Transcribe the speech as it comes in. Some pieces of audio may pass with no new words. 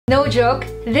No joke,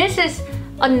 this is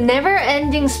a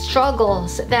never-ending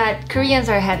struggles that Koreans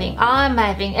are having. I'm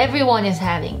having, everyone is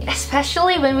having.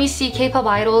 Especially when we see K-pop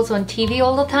idols on TV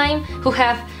all the time who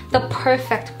have the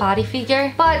perfect body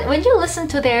figure. But when you listen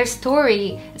to their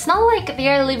story, it's not like they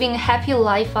are living a happy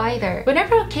life either.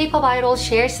 Whenever a K-pop idol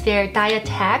shares their diet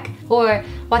hack or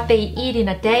what they eat in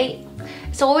a day,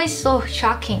 it's always so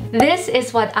shocking. This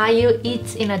is what IU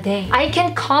eats in a day. I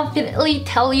can confidently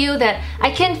tell you that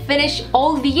I can finish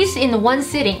all these in one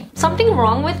sitting. Something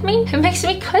wrong with me? It makes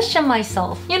me question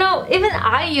myself. You know, even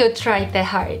IU tried that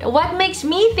hard. What makes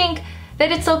me think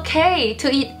that it's okay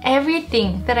to eat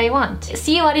everything that I want?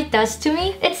 See what it does to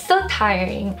me? It's so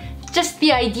tiring. Just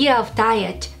the idea of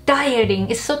dieting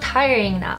is so tiring now.